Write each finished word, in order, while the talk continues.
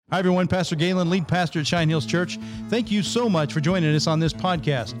Hi, everyone. Pastor Galen, lead pastor at Cheyenne Hills Church. Thank you so much for joining us on this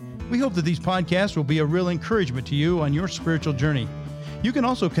podcast. We hope that these podcasts will be a real encouragement to you on your spiritual journey. You can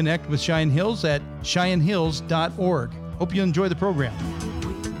also connect with Cheyenne Hills at CheyenneHills.org. Hope you enjoy the program.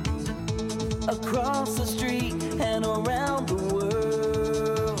 Across the street and around the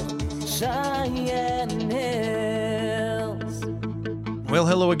world, Cheyenne Hills. Well,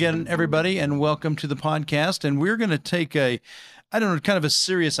 hello again, everybody, and welcome to the podcast. And we're going to take kind of a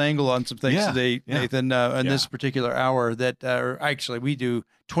serious angle on some things today, Nathan, in this particular hour that actually we do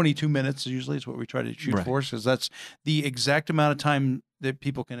 22 minutes usually is what we try to shoot for, because that's the exact amount of time that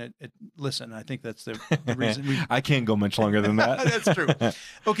people can listen. I think that's the reason. I can't go much longer than that. That's true.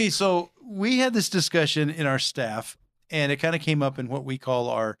 Okay, so we had this discussion in our staff, and it kind of came up in what we call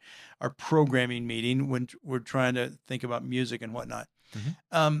our programming meeting when we're trying to think about music and whatnot.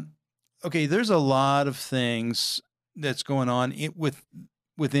 Mm-hmm. Okay, there's a lot of things that's going on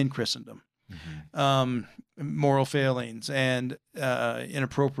within Christendom. Mm-hmm. Moral failings and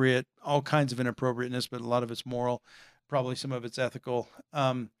inappropriate, all kinds of inappropriateness, but a lot of it's moral, probably some of it's ethical.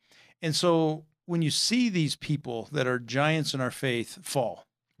 And so when you see these people that are giants in our faith fall,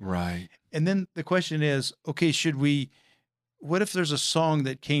 right? And then the question is, okay, what if there's a song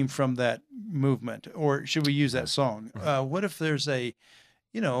that came from that movement, or should we use that song? Right. What if there's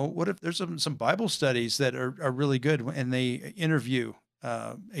some Bible studies that are really good and they interview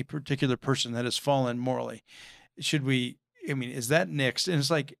a particular person that has fallen morally? Is that next? And it's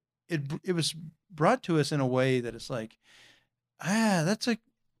like, it was brought to us in a way that it's like,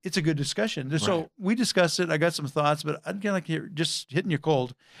 it's a good discussion. Right. So we discussed it. I got some thoughts, but I'd kind of like to hear, just hitting you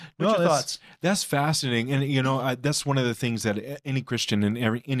cold. What's your thoughts? That's fascinating. And, that's one of the things that any Christian in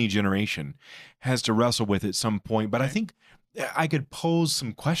any generation has to wrestle with at some point. But I think I could pose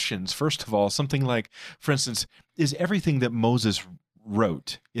some questions. First of all, something like, for instance, is everything that Moses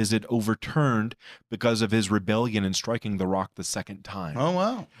wrote, is it overturned because of his rebellion and striking the rock the second time? Oh,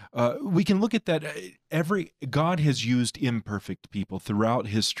 wow. We can look at that. God has used imperfect people throughout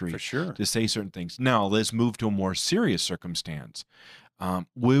history for sure to say certain things. Now, let's move to a more serious circumstance.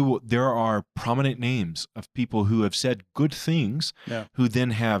 There are prominent names of people who have said good things, who then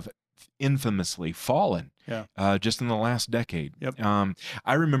have infamously fallen. Just in the last decade. Yep.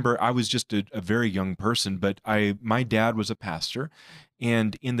 I remember I was just a very young person, but my dad was a pastor,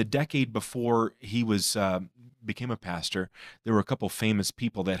 and in the decade before he became a pastor, there were a couple famous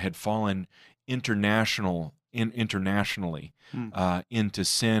people that had fallen internationally into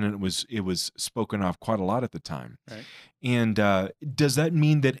sin, and it was spoken of quite a lot at the time. Right. And does that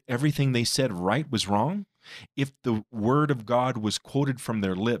mean that everything they said right was wrong? If the word of God was quoted from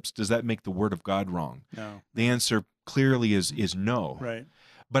their lips, does that make the word of God wrong? No. The answer clearly is no. Right.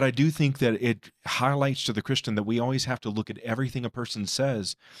 But I do think that it highlights to the Christian that we always have to look at everything a person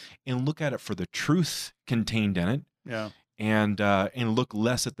says and look at it for the truth contained in it. Yeah. And look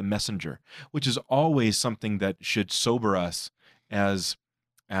less at the messenger, which is always something that should sober us as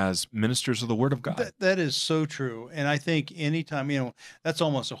ministers of the Word of God. That is so true. And I think anytime, that's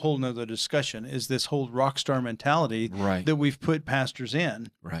almost a whole nother discussion, is this whole rock star mentality that we've put pastors in.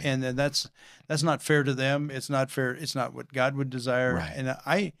 Right. And then that's not fair to them. It's not fair. It's not what God would desire. Right. And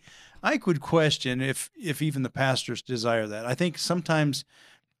I could question if even the pastors desire that. I think sometimes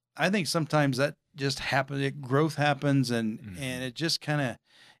that just happens. Growth happens, and it just kind of,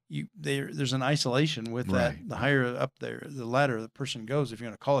 there's an isolation with that. The higher up there, the ladder the person goes, if you're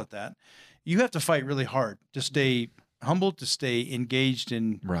going to call it that, you have to fight really hard to stay humble, to stay engaged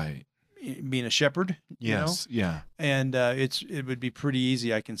in being a shepherd. Yes. Yeah. And it would be pretty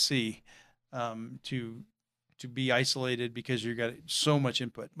easy, I can see, to be isolated because you've got so much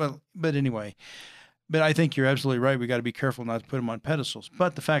input. But anyway, but I think you're absolutely right. We got to be careful not to put them on pedestals.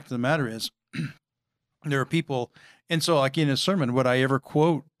 But the fact of the matter is, there are people, and so like in a sermon, would I ever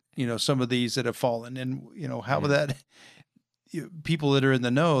quote some of these that have fallen, and how would that? People that are in the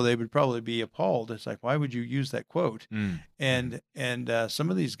know, they would probably be appalled. It's like, why would you use that quote? And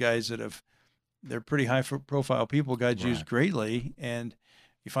some of these guys they're pretty high profile people. God's used greatly, and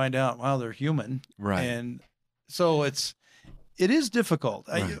you find out, wow, they're human, right? And so it is difficult.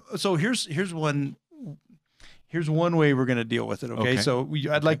 Right. So here's one way we're going to deal with it. Okay. So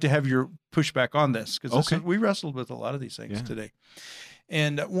I'd like to have your pushback on this, because we wrestled with a lot of these things today.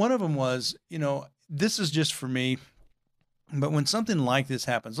 And one of them was, this is just for me, but when something like this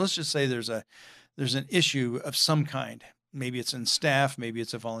happens, let's just say there's an issue of some kind. Maybe it's in staff, maybe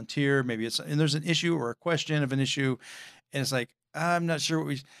it's a volunteer, and there's an issue or a question of an issue, and it's like, I'm not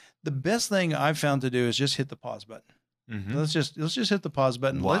sure the best thing I've found to do is just hit the pause button. Mm-hmm. Let's just hit the pause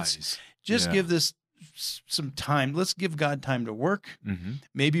button. Wise. Let's just give this some time. Let's give God time to work.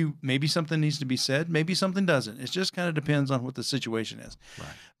 Mm-hmm. Maybe something needs to be said. Maybe something doesn't. It just kind of depends on what the situation is. Right.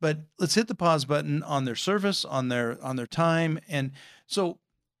 But let's hit the pause button on their service, on their time. And so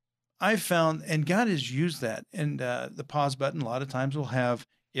I've found, and God has used that. And the pause button a lot of times will have,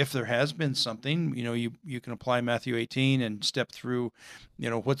 if there has been something, you can apply Matthew 18 and step through,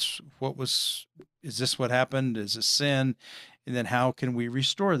 is this what happened? Is this sin? And then how can we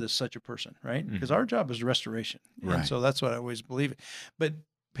restore such a person, right? Because our job is restoration. Right. And so that's what I always believe. But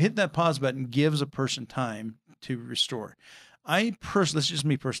hit that pause button gives a person time to restore. This is just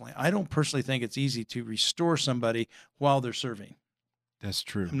me personally. I don't personally think it's easy to restore somebody while they're serving. That's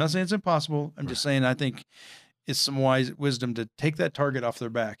true. I'm not saying it's impossible. I'm just saying I think it's some wise wisdom to take that target off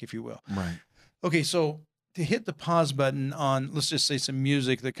their back, if you will. Right. Okay, so to hit the pause button on, let's just say, some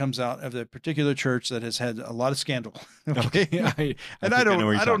music that comes out of the particular church that has had a lot of scandal. Okay, I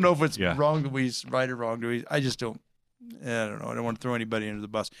don't know if it's wrong right or wrong. I just don't. I don't know. I don't want to throw anybody under the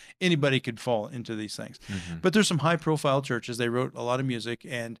bus. Anybody could fall into these things. Mm-hmm. But there's some high-profile churches. They wrote a lot of music,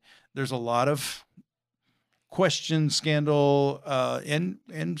 and there's a lot of question, scandal,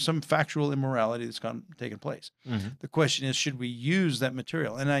 and some factual immorality that's taken place. Mm-hmm. The question is, should we use that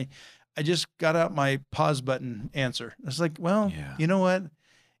material? And I just got out my pause button answer. It's like, well, you know what?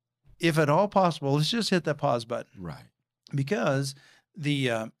 If at all possible, let's just hit that pause button. Right. Because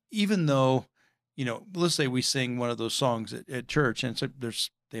even though, let's say we sing one of those songs at church, and so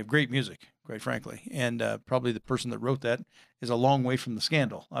they have great music, quite frankly, and probably the person that wrote that is a long way from the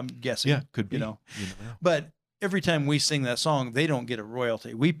scandal, I'm guessing. Yeah, could be. You never know. But every time we sing that song, they don't get a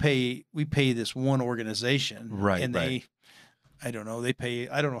royalty. We pay this one organization, right? And right. I don't know. They pay.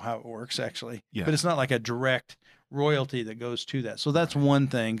 I don't know how it works actually. Yeah. But it's not like a direct royalty that goes to that. So that's one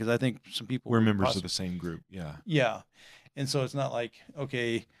thing, because I think some people we're members of the same group. Yeah. Yeah, and so it's not like,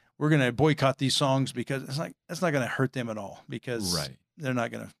 okay, we're going to boycott these songs, because it's like, that's not going to hurt them at all, because they're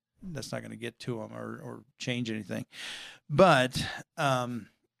not going to. That's not going to get to them or change anything. But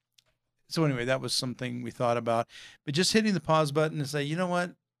so anyway, that was something we thought about. But just hitting the pause button and say, you know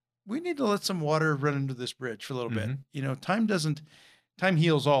what? We need to let some water run under this bridge for a little bit. Time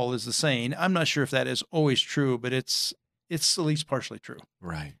heals all is the saying. I'm not sure if that is always true, but it's at least partially true.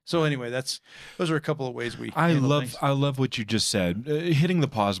 Right. So anyway, those are a couple of ways we. I love what you just said. Hitting the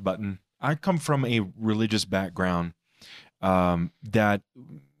pause button. I come from a religious background that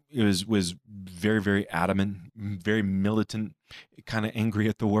was very, very adamant, very militant, kind of angry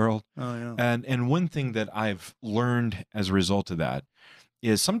at the world. Oh yeah. And one thing that I've learned as a result of that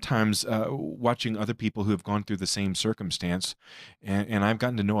is sometimes watching other people who have gone through the same circumstance, and I've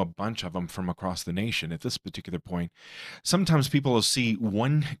gotten to know a bunch of them from across the nation at this particular point. Sometimes people will see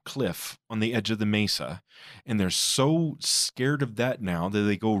one cliff on the edge of the mesa, and they're so scared of that now that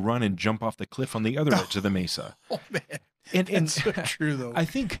they go run and jump off the cliff on the other edge of the mesa. Oh man. And That's so true, though. I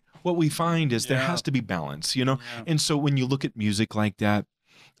think what we find is there has to be balance, Yeah. And so when you look at music like that,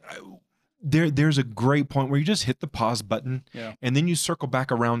 there's a great point where you just hit the pause button, and then you circle back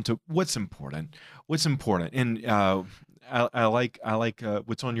around to what's important. And I like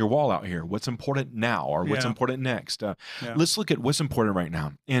what's on your wall out here. What's important now, or what's important next? Let's look at what's important right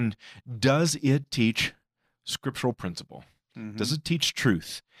now. And does it teach scriptural principle? Mm-hmm. Does it teach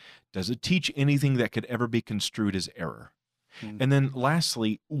truth? Does it teach anything that could ever be construed as error? And then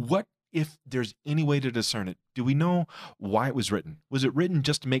lastly, what if there's any way to discern it? Do we know why it was written? Was it written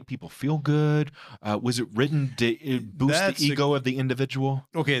just to make people feel good? Was it written to boost the ego of the individual?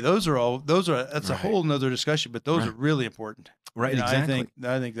 Okay, that's a whole nother discussion, but those are really important. Right, exactly.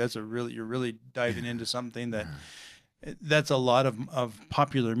 I think you're really diving into something that's a lot of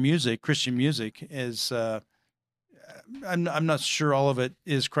popular music, Christian music is. I'm not sure all of it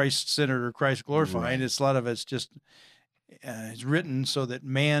is Christ-centered or Christ-glorifying. Right. It's a lot of it's just it's written so that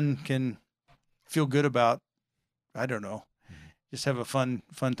man can feel good about, I don't know, just have a fun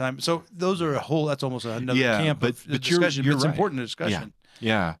time. So those are that's almost another camp of discussion. But it's important discussion.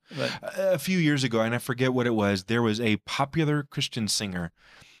 Yeah. But A few years ago, and I forget what it was, there was a popular Christian singer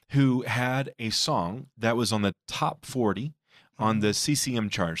who had a song that was on the top 40 on the CCM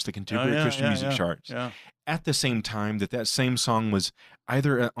charts, the Contemporary Christian Music charts. Yeah. At the same time that same song was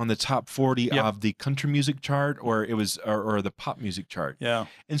either on the top 40 of the country music chart, or it was or the pop music chart. Yeah.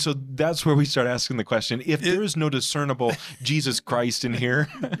 And so that's where we start asking the question, if there is no discernible Jesus Christ in here.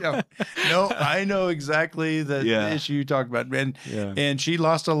 No, I know exactly the issue you talked about, and she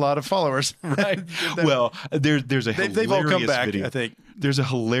lost a lot of followers. Right. Well, there's a hilarious they've all come back, video. I think. There's a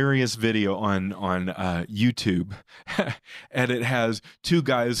hilarious video on YouTube, and it has two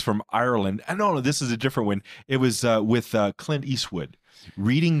guys from Ireland. No, this is a different one. It was with Clint Eastwood.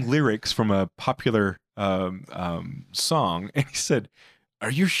 reading lyrics from a popular song, and he said,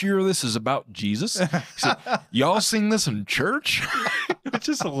 "Are you sure this is about Jesus?" He said, "Y'all sing this in church?" It's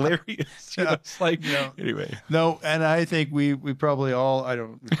just hilarious. It's like, anyway. No, and I think we probably all, I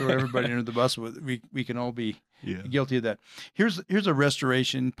don't throw everybody under the bus with, we can all be guilty of that. Here's a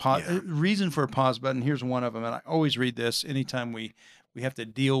restoration reason for a pause button. Here's one of them, and I always read this anytime we have to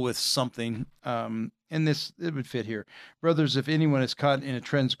deal with something. And this, it would fit here. Brothers, if anyone is caught in a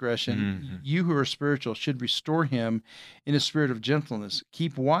transgression, you who are spiritual should restore him in a spirit of gentleness.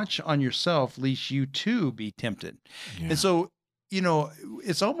 Keep watch on yourself, lest you too be tempted. And so,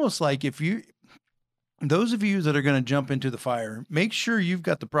 it's almost like those of you that are going to jump into the fire, make sure you've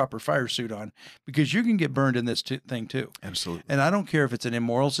got the proper fire suit on, because you can get burned in this thing too. Absolutely. And I don't care if it's an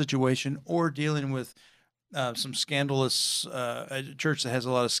immoral situation or dealing with some scandalous, a church that has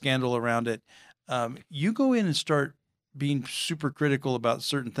a lot of scandal around it. You go in and start being super critical about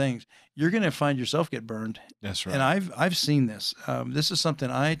certain things, you're going to find yourself get burned. That's right. And I've seen this. This is something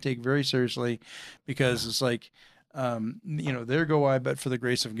I take very seriously, because it's like, there go I, but for the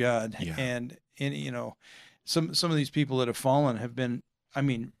grace of God. Yeah. And some of these people that have fallen have been,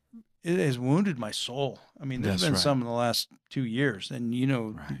 it has wounded my soul. There's been some in the last 2 years, and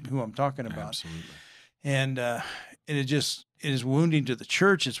who I'm talking about. Absolutely. And it is wounding to the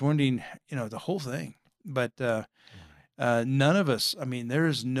church. It's wounding, the whole thing. But none of us, there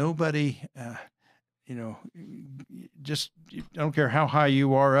is nobody, just, I don't care how high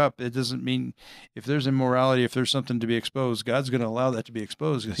you are up. It doesn't mean if there's immorality, if there's something to be exposed, God's going to allow that to be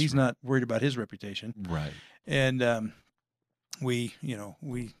exposed, because he's not worried about his reputation. Right. And we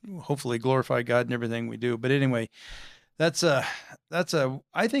hopefully glorify God in everything we do. But anyway, I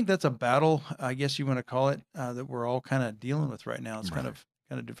think that's a battle, I guess you want to call it, that we're all kind of dealing with right now. It's kind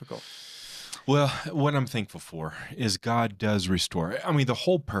of difficult. Well, what I'm thankful for is God does restore. The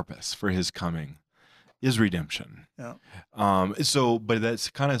whole purpose for his coming is redemption. Yeah. But that's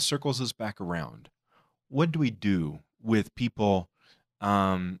kind of circles us back around. What do we do with people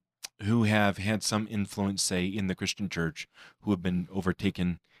who have had some influence, say, in the Christian church, who have been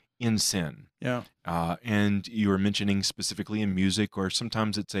overtaken in sin? Yeah. And you were mentioning specifically in music, or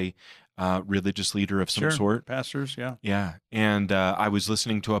sometimes it's a religious leader of some sort. Pastors, yeah. Yeah. And I was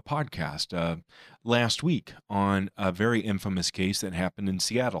listening to a podcast last week on a very infamous case that happened in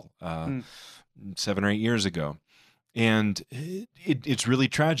Seattle 7 or 8 years ago. And it's really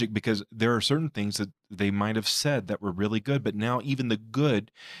tragic, because there are certain things that they might have said that were really good, but now even the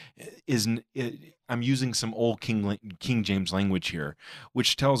good isn't. I'm using some old King James language here,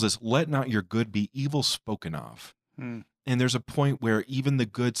 which tells us, "Let not your good be evil spoken of." And there's a point where even the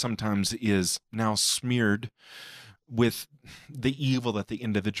good sometimes is now smeared with the evil that the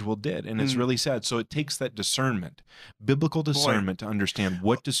individual did. And it's really sad. So it takes that discernment, biblical discernment, to understand,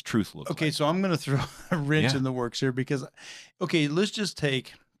 what does truth look like. Okay, so I'm going to throw a wrench in the works here, because,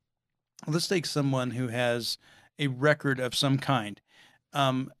 let's take someone who has a record of some kind.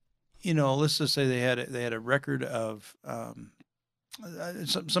 Let's just say they had a record of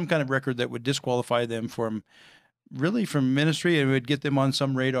some kind of record that would disqualify them from ministry, and would get them on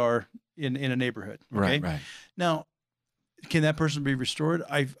some radar in a neighborhood. Okay? Right. Now, can that person be restored?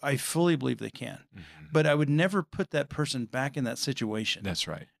 I fully believe they can, but I would never put that person back in that situation. That's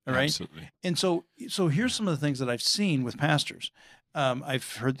right. All right. Absolutely. And so here's some of the things that I've seen with pastors. I've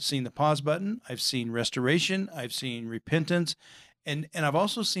seen the pause button. I've seen restoration. I've seen repentance, and I've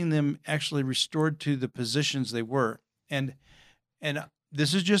also seen them actually restored to the positions they were. And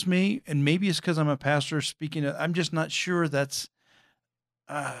this is just me, and maybe it's because I'm a pastor speaking. I'm just not sure that's.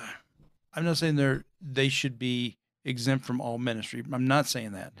 I'm not saying they should be exempt from all ministry. I'm not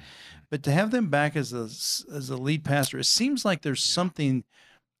saying that, but to have them back as a lead pastor, it seems like there's something.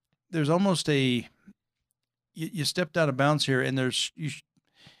 There's almost you stepped out of bounds here, and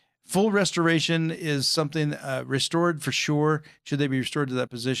full restoration is something restored for sure. Should they be restored to that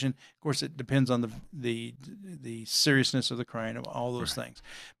position? Of course, it depends on the seriousness of the crime and all those things.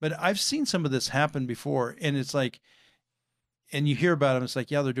 But I've seen some of this happen before, and it's like, and you hear about them, it's like,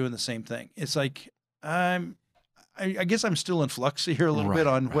 yeah, they're doing the same thing. It's like I guess I'm still in flux here a little bit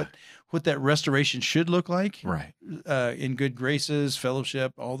on what that restoration should look like. Right. In good graces,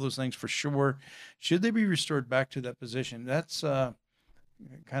 fellowship, all those things for sure. Should they be restored back to that position? That's kind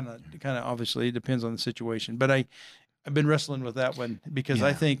of obviously depends on the situation. But I've been wrestling with that one, because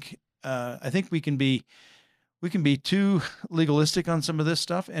I think we can be too legalistic on some of this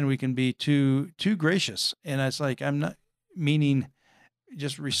stuff, and we can be too gracious. And it's like, I'm not meaning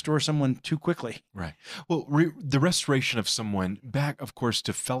just restore someone too quickly. Right. Well, the restoration of someone back, of course,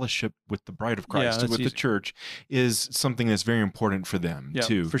 to fellowship with the bride of Yeah, Christ, that's with the easy. church, is something that's very important for them Yeah,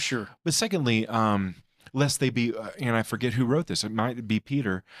 too. for sure. But secondly, lest they be, and I forget who wrote this. It might be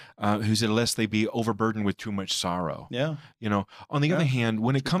Peter, who said, "Lest they be overburdened with too much sorrow." Yeah. On the Yeah, other hand,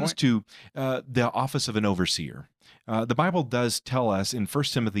 when it good comes point. to the office of an overseer, the Bible does tell us in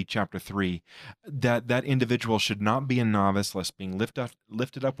 1 Timothy chapter 3 that that individual should not be a novice, lest being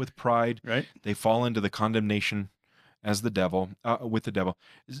lifted up with pride, Right. they fall into the condemnation as the devil, with the devil.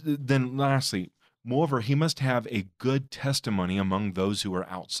 Then lastly, moreover, he must have a good testimony among those who are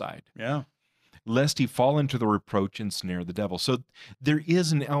outside, Yeah. lest he fall into the reproach and snare of the devil. So there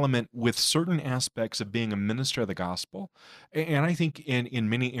is an element with certain aspects of being a minister of the gospel, and I think in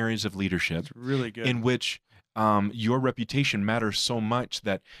many areas of leadership, It's really good. in which your reputation matters so much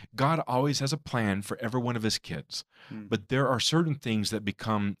that God always has a plan for every one of his kids. Hmm. But there are certain things that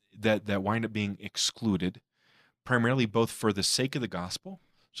become that wind up being excluded, primarily both for the sake of the gospel,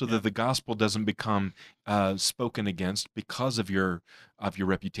 so Yeah. that the gospel doesn't become spoken against because of your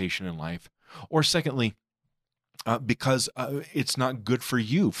reputation in life, or secondly, because it's not good for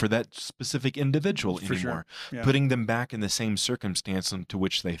you, for that specific individual For sure. anymore, Yeah. putting them back in the same circumstance into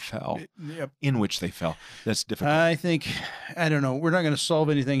which they fell, Yep. in which they fell. That's difficult. I think, I don't know. We're not going to solve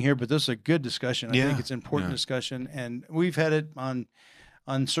anything here, but this is a good discussion. I Yeah, think it's an important yeah. discussion, and we've had it on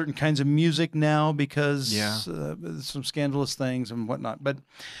certain kinds of music now because Yeah. some scandalous things and whatnot. But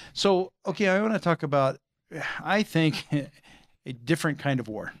so, okay, I want to talk about, I think, a different kind of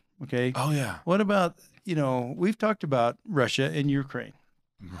war. Okay. Oh yeah, What about, we've talked about Russia and Ukraine.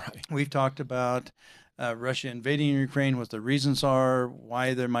 right. We've talked about Russia invading Ukraine, what the reasons are,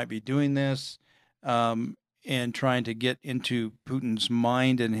 why they might be doing this, and trying to get into Putin's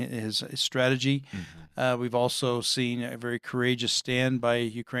mind and his strategy. Mhm. We've also seen a very courageous stand by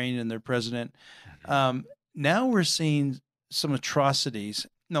Ukraine and their president. Now we're seeing some atrocities.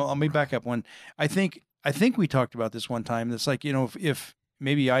 No, let me back up one. I think we talked about this one time. It's like, if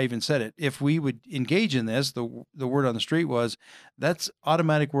maybe I even said it, if we would engage in this, the word on the street was that's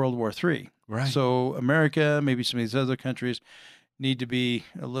automatic World War III. Right. So America, maybe some of these other countries need to be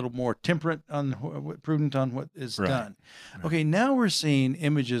a little more temperate on prudent on what is Right. done. Right. Okay, now we're seeing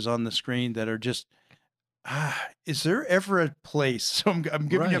images on the screen that are just, is there ever a place? So I'm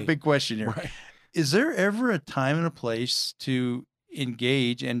giving you a Right. big question here. Right. Is there ever a time and a place to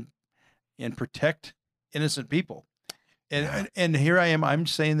engage and protect innocent people? Yeah. And here I am. I'm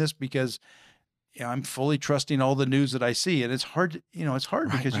saying this because I'm fully trusting all the news that I see, and it's hard. It's hard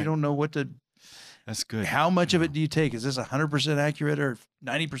Right, because you right. don't know what to. That's good. How much of Yeah. it do you take? Is this 100% accurate or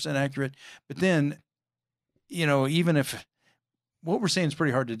 90% accurate? But then, even if what we're saying is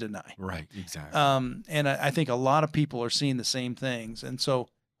pretty hard to deny. Right. Exactly. And I think a lot of people are seeing the same things. And so,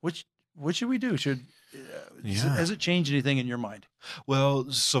 what should we do? Yeah. Has it changed anything in your mind?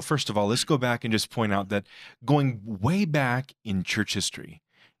 Well, so first of all, let's go back and just point out that going way back in church history,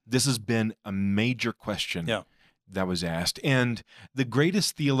 this has been a major question Yeah. that was asked. And the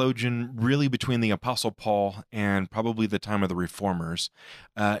greatest theologian, really, between the Apostle Paul and probably the time of the Reformers,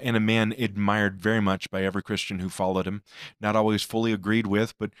 and a man admired very much by every Christian who followed him, not always fully agreed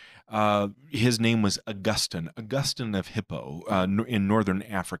with, but his name was Augustine of Hippo in northern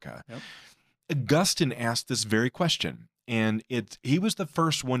Africa. Yep. Augustine asked this very question, and he was the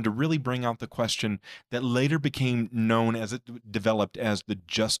first one to really bring out the question that later became known as it developed as the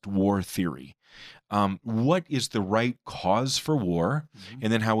just war theory. What is the right cause for war,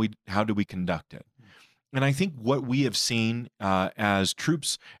 and then how do we conduct it? And I think what we have seen as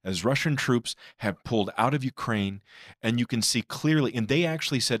Russian troops have pulled out of Ukraine, and you can see clearly, and they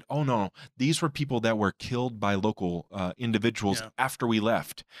actually said, oh, no, these were people that were killed by local individuals Yeah. after we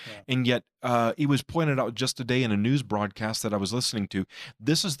left. Yeah. And yet it was pointed out just today in a news broadcast that I was listening to,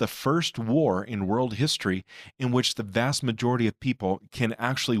 this is the first war in world history in which the vast majority of people can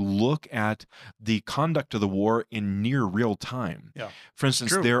actually look at the conduct of the war in near real time. Yeah. For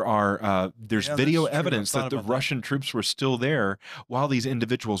instance, True. there's Yeah, video that's true. evidence I thought that the about that. Russian troops were still there while these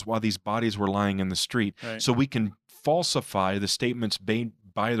bodies were lying in the street. Right. So we can falsify the statements made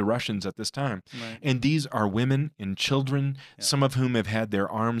by the Russians at this time. Right. And these are women and children, Yeah. some of whom have had their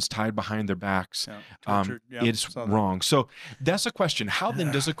arms tied behind their backs. Yeah. Tortured. Yeah, It's saw that. wrong. So that's a question. How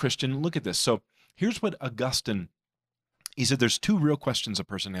then does a Christian look at this? So here's what Augustine, he said there's two real questions a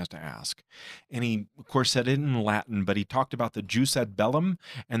person has to ask. And he, of course, said it in Latin, but he talked about the jus ad bellum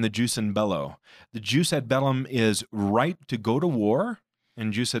and the jus in bello. The jus ad bellum is right to go to war,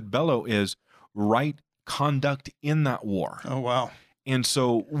 and jus ad bello is right conduct in that war. Oh, wow. And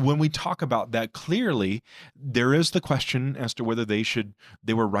so when we talk about that clearly, there is the question as to whether they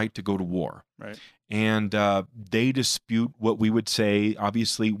were right to go to war. Right. And they dispute what we would say,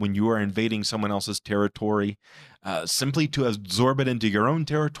 obviously, when you are invading someone else's territory, simply to absorb it into your own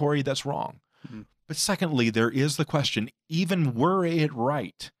territory, that's wrong. Mhm. But secondly, there is the question, even were it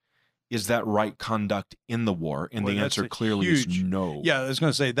right, is that right conduct in the war? And Boy, the that's answer a clearly is huge- no. Yeah, I was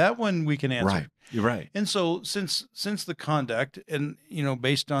going to say that one we can answer. Right. You're right. And so since the conduct, and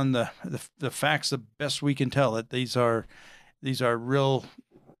based on the facts, the best we can tell it, these are real.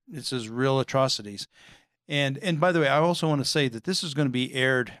 This is real atrocities. And by the way, I also want to say that this is going to be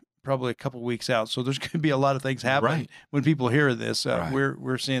aired probably a couple weeks out, so there's going to be a lot of things happening Right. when people hear this. Right.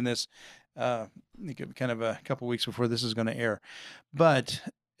 We're seeing this kind of a couple weeks before this is going to air, but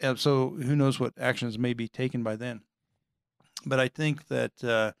so who knows what actions may be taken by then. But I think that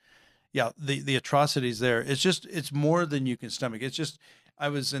the atrocities there, it's more than you can stomach. It's just I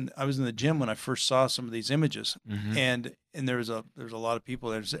was in the gym when I first saw some of these images, Mhm. and there was a lot of people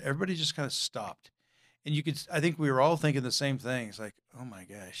there. Everybody just kind of stopped, and I think we were all thinking the same thing. It's like, oh my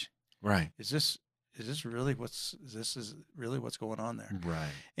gosh, Right. is this really what's going on there?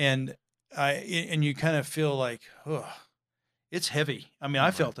 Right. And you kind of feel like, oh, it's heavy. I mean, I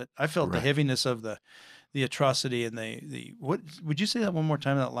Right. felt it. I felt the Right. heaviness of the atrocity and the what would you say that one more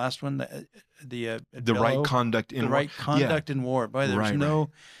time? That last one, the Right bellow? conduct in The war. right conduct in war. Boy, there's Right, no.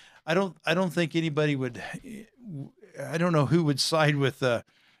 I don't think anybody would. I don't know who would side with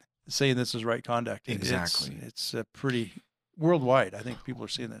saying this is right conduct. Exactly. It's pretty worldwide. I think people are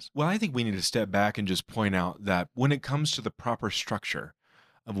seeing this. Well, I think we need to step back and just point out that when it comes to the proper structure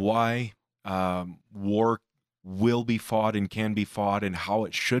of why war will be fought and can be fought and how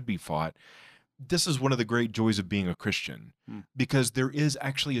it should be fought, this is one of the great joys of being a Christian, because there is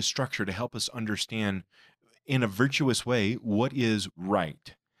actually a structure to help us understand in a virtuous way what is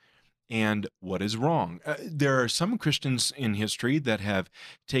right and what is wrong. There are some Christians in history that have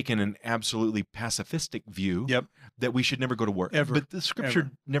taken an absolutely pacifistic view Yep. that we should never go to war. Ever. But the scripture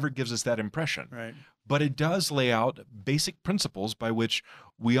Ever. never gives us that impression. Right. But it does lay out basic principles by which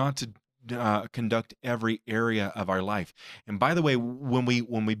we ought to conduct every area of our life. And by the way, when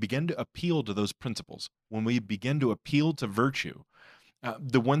we begin to appeal to those principles, when we begin to appeal to virtue,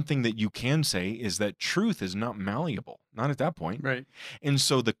 the one thing that you can say is that truth is not malleable, not at that point. Right. And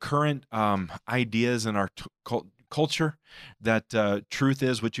so the current ideas in our culture that truth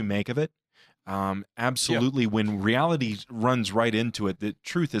is what you make of it, absolutely, when reality runs right into it, the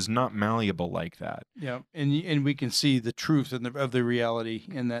truth is not malleable like that. Yeah, and we can see the truth of the reality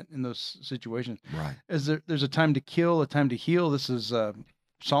in those situations. Right. There's a time to kill, a time to heal. This is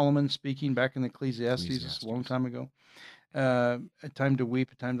Solomon speaking back in Ecclesiastes. Ecclesiastes. A long time ago. A time to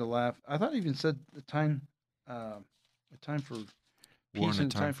weep, a time to laugh. I thought it even said a time for War peace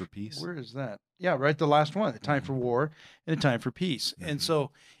and a time for peace. Where is that? Yeah, right. The last one, a time for war and a time for peace. And Mhm.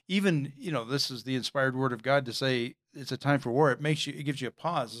 so even, this is the inspired word of God to say it's a time for war. It gives you a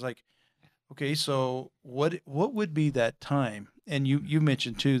pause. It's like, okay, so what would be that time? And you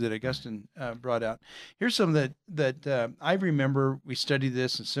mentioned too that Augustine brought out. Here's some that I remember. We studied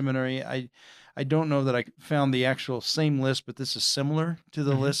this in seminary. I don't know that I found the actual same list, but this is similar to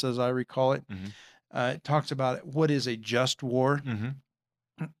the Mhm. list as I recall it. Mhm. It talks about what is a just war. Mhm.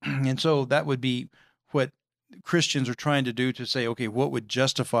 And so that would be what Christians are trying to do to say, okay, what would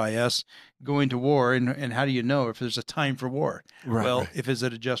justify us going to war? And how do you know if there's a time for war? Right, Well, right. if it's a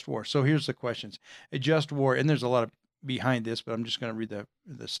just war. So here's the questions. A just war, and there's a lot of behind this, but I'm just going to read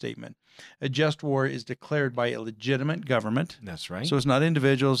the statement. A just war is declared by a legitimate government. That's right. So it's not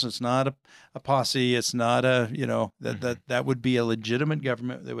individuals. It's not a posse. It's not that would be a legitimate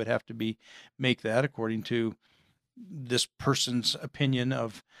government that would have to make that according to this person's opinion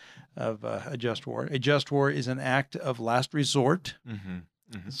of a just war. A just war is an act of last resort. Mhm.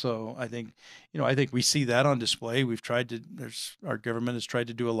 Mhm. So I think we see that on display. Our government has tried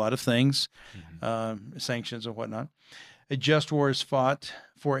to do a lot of things, Mhm. sanctions and whatnot. A just war is fought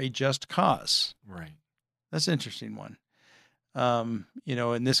for a just cause. Right. That's an interesting one.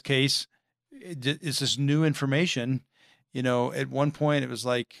 In this case, it's this new information. At one point it was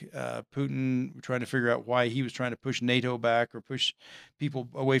like Putin trying to figure out why he was trying to push NATO back or push people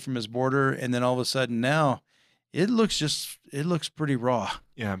away from his border. And then all of a sudden now it looks pretty raw.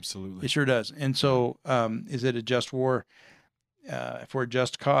 Yeah, absolutely. It sure does. And so is it a just war for a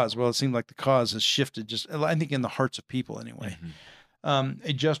just cause? Well, it seemed like the cause has shifted I think in the hearts of people anyway. Mhm.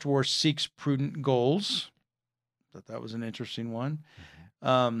 A just war seeks prudent goals. Thought that was an interesting one.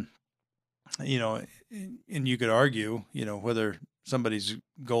 you know, and you could argue, you know, whether somebody's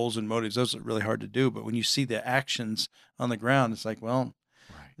goals and motives, those are really hard to do. But when you see the actions on the ground, it's like, well,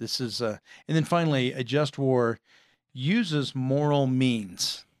 Right. this is, and then finally, a just war uses moral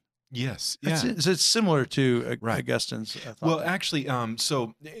means. Yes. It's similar to Right. Augustine's thought. Well, actually,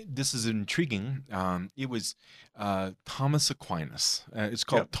 this is intriguing. It was Thomas Aquinas. It's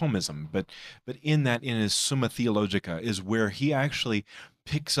called Thomism, but in his Summa Theologica is where he actually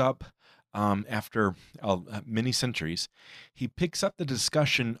picks up. After many centuries, he picks up the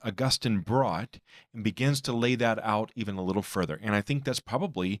discussion Augustine brought and begins to lay that out even a little further. And I think that's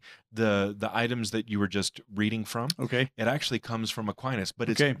probably the items that you were just reading from. Okay. It actually comes from Aquinas, but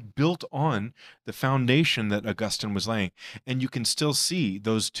it's Okay. built on the foundation that Augustine was laying. And you can still see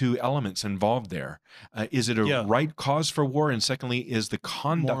those two elements involved there. Is it a Yeah. right cause for war? And secondly, is the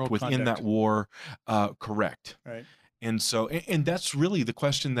conduct Moral within conduct. that war correct? Right. And so, and that's really the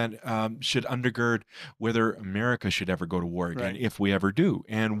question that should undergird whether America should ever go to war again, Right. if we ever do,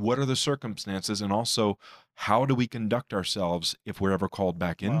 and what are the circumstances, and also how do we conduct ourselves if we're ever called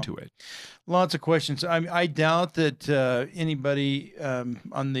back Wow. into it? Lots of questions. I doubt that anybody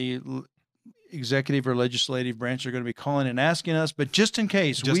on the executive or legislative branch are going to be calling and asking us, but just in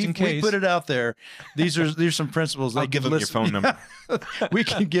case, Just in we case. put it out there. These are some principles. I'll they give can them your phone number. we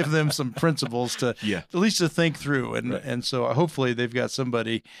can give them some principles to Yeah. at least to think through, and Right. and so hopefully they've got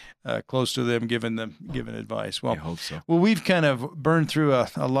somebody close to them giving advice. Well, I hope so. well, we've kind of burned through a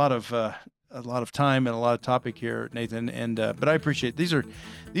lot of time and a lot of topic here, Nathan. And but I appreciate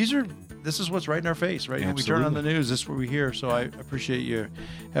this is what's right in our face, right? When we turn on the news, this is what we hear. So I appreciate you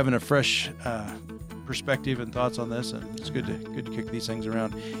having a fresh perspective and thoughts on this, and it's good to kick these things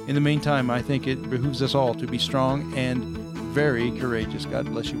around. In the meantime, I think it behooves us all to be strong and very courageous. God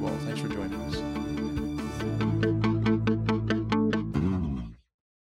bless you all. Thanks for joining us.